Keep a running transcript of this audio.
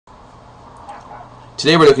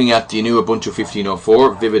Today we're looking at the new Ubuntu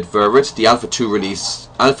 15.04 Vivid Vervet. The Alpha 2 release,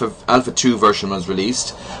 Alpha 2 version was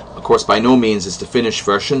released. Of course, by no means is the finished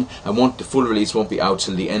version, and the full release won't be out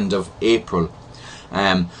till the end of April.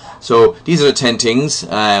 So these are the 10 things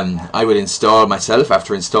I would install myself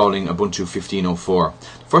after installing Ubuntu 15.04.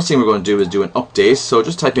 First thing we're going to do is do an update. So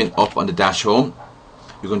just type in up on the dash home.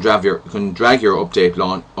 You can drag your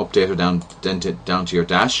updater down to your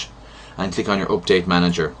dash and click on your update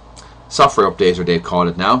manager. Software updater they call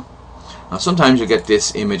it now. Now sometimes you get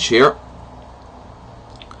this image here,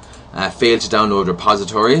 fail to download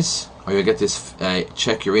repositories, or you get this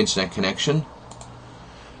check your internet connection.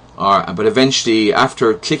 But eventually,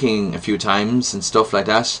 after clicking a few times and stuff like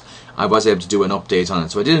that, I was able to do an update on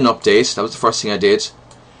it. So I did an update. That was the first thing I did,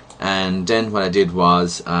 and then what I did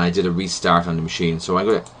was I did a restart on the machine. So I'm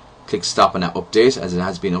going to click stop on that update as it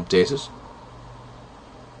has been updated.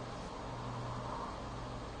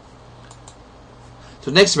 So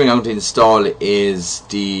the next thing I'm going to install is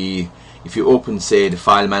if you open, say, the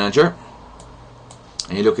file manager,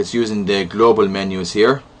 and you look, it's using the global menus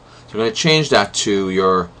here. So we're going to change that to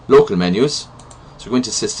your local menus. So we're going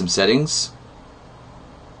to System Settings.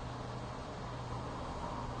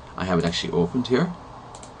 I have it actually opened here.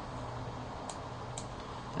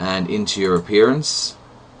 And into your Appearance,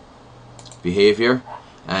 Behavior,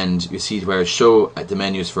 and you see where it show the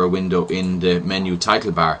menus for a window in the menu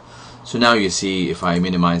title bar. So now you see, if I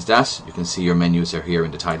minimize that, you can see your menus are here in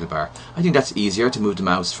the title bar. I think that's easier to move the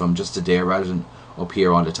mouse from just there rather than up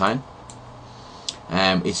here all the time.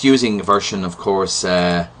 It's using a version, of course,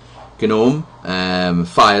 GNOME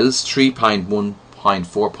files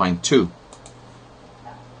 3.1.4.2.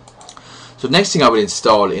 So the next thing I would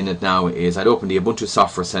install in it now is I'd open the Ubuntu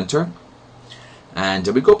Software Center, and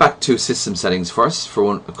we go back to System Settings first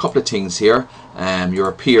for a couple of things here. Your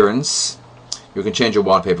Appearance. You can change your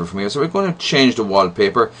wallpaper from here. So we're going to change the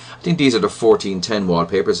wallpaper. I think these are the 1410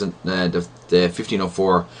 wallpapers, and the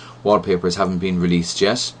 15.04 wallpapers haven't been released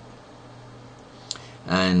yet.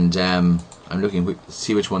 And I'm looking to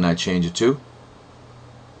see which one I change it to.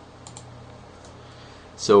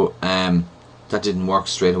 So that didn't work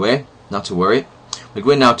straight away. Not to worry. We're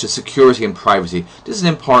going now to Security and Privacy. This is an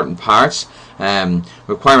important part.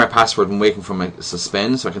 Require my password when waiting for my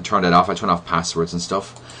suspend, so I can turn that off. I turn off passwords and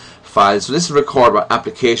stuff. Files. So this will record what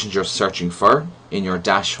applications you're searching for in your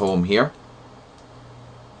dash home here.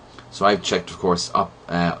 So I've checked, of course, up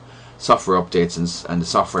software updates and the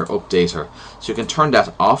software updater. So you can turn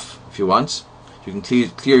that off if you want. You can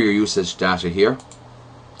clear your usage data here.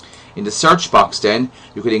 In the search box then,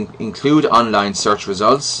 you could include online search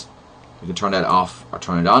results. You can turn that off or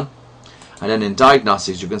turn it on. And then in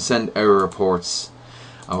diagnostics, you can send error reports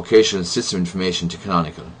or occasional system information to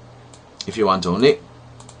Canonical if you want only.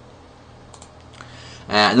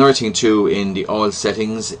 Another thing too in the all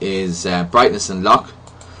settings is brightness and lock.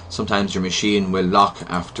 Sometimes your machine will lock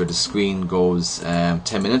after the screen goes 10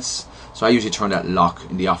 minutes. So I usually turn that lock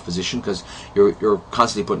in the off position because you're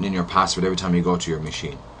constantly putting in your password every time you go to your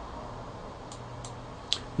machine.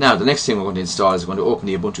 Now the next thing we're going to install is we're going to open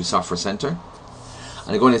the Ubuntu Software Center, and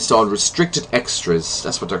I'm going to install restricted extras.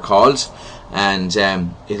 That's what they're called, and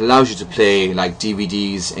it allows you to play like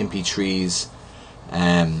DVDs, MP3s,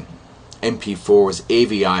 MP4s,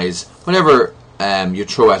 AVIs, whatever you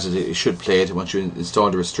throw at it, it should play it once you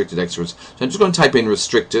install the restricted extras. So I'm just going to type in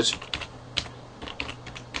restricted,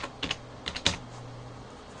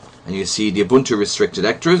 and you see the Ubuntu restricted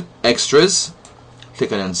extras.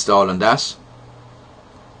 Click on install on that.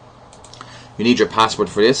 You need your password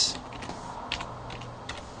for this.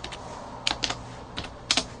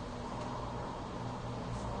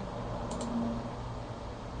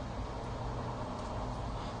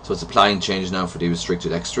 So it's applying change now for the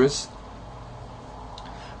restricted extras.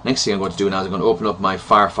 Next thing I'm going to do now is I'm going to open up my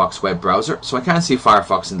Firefox web browser. So I can't see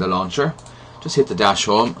Firefox in the launcher. Just hit the dash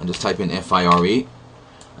home and just type in FIRE,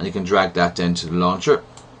 and you can drag that then to the launcher.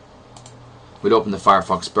 We'll open the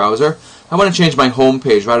Firefox browser. I want to change my home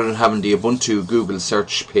page rather than having the Ubuntu Google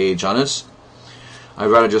search page on it. I'd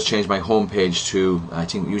rather just change my home page to, I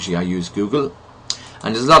think usually I use Google.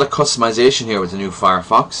 And there's a lot of customization here with the new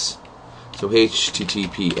Firefox. So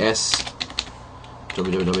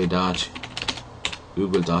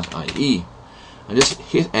https://www.google.ie, and just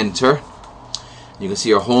hit enter. You can see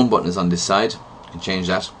your home button is on this side. You can change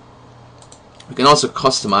that. We can also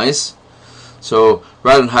customize. So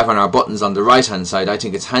rather than having our buttons on the right hand side, I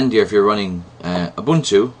think it's handier if you're running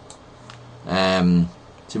Ubuntu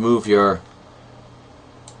to move your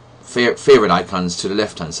favorite icons to the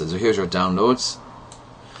left hand side. So here's your downloads,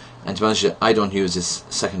 and to be honest, I don't use this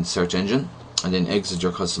second search engine. And then exit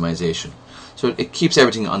your customization. So it keeps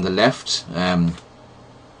everything on the left.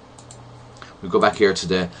 we go back here to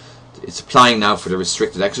the, it's applying now for the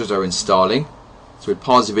restricted extras or installing. So we'll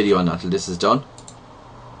pause the video until this is done.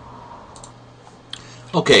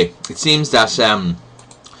 Okay, it seems that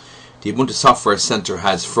the Ubuntu Software Center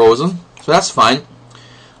has frozen, so that's fine.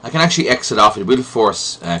 I can actually exit off. It will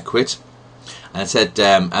force quit. And it said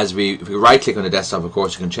if we right click on the desktop, of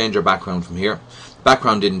course, you can change your background from here. The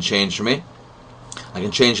background didn't change for me. I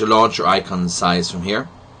can change the launcher icon size from here.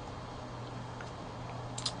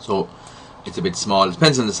 So it's a bit small. It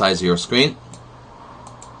depends on the size of your screen.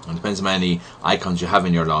 And it depends on how many icons you have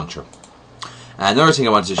in your launcher. Another thing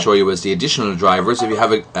I wanted to show you was the additional drivers. If you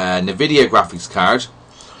have a NVIDIA graphics card,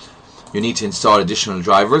 you need to install additional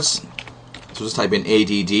drivers. So just type in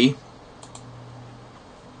ADD.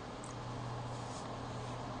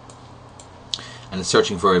 And it's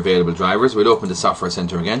searching for available drivers. We'll open the Software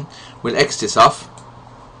Center again. We'll X this off.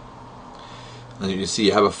 And you see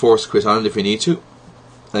you have a force quit on it if you need to.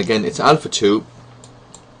 And again, it's Alpha 2.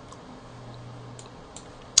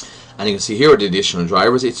 And you can see here are the additional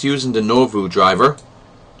drivers. It's using the Novu driver.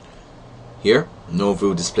 Here,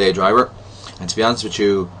 Novu display driver. And to be honest with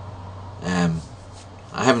you,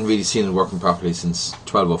 I haven't really seen it working properly since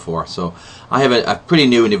 1204. So I have a pretty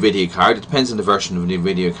new NVIDIA card. It depends on the version of the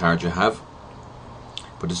NVIDIA card you have.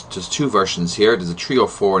 But there's two versions here. There's a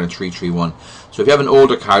 304 and a 331. So if you have an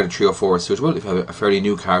older card, the 304 is suitable. If you have a fairly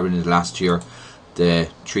new card within the last year, the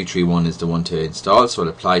 331 is the one to install. So I'll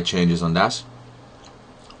apply changes on that.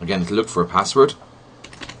 Again, it'll look for a password.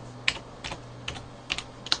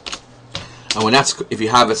 And when that's, if you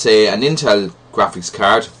have, say, an Intel graphics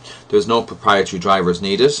card, there's no proprietary drivers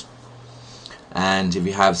needed. And if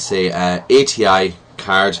you have, say, an ATI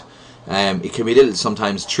card, it can be a little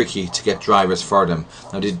sometimes tricky to get drivers for them.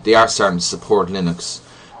 Now they are starting to support Linux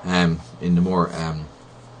in the more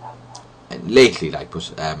lately, like,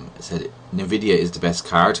 but I said NVIDIA is the best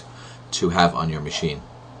card to have on your machine,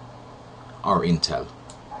 or Intel.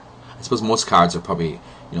 I suppose most cards are probably,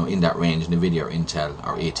 you know, in that range, NVIDIA or Intel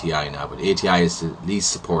or ATI now, but ATI is the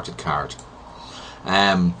least supported card.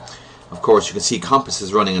 Of course, you can see Compass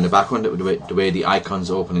is running in the background, the way the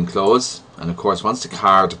icons open and close. And of course, once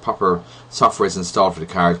the proper software is installed for the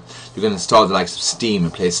card, you can install the likes of Steam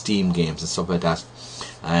and play Steam games and stuff like that.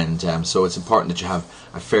 And so it's important that you have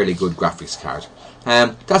a fairly good graphics card.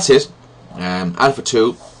 That's it. Alpha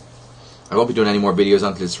 2. I won't be doing any more videos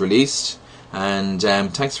until it's released. And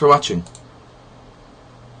thanks for watching.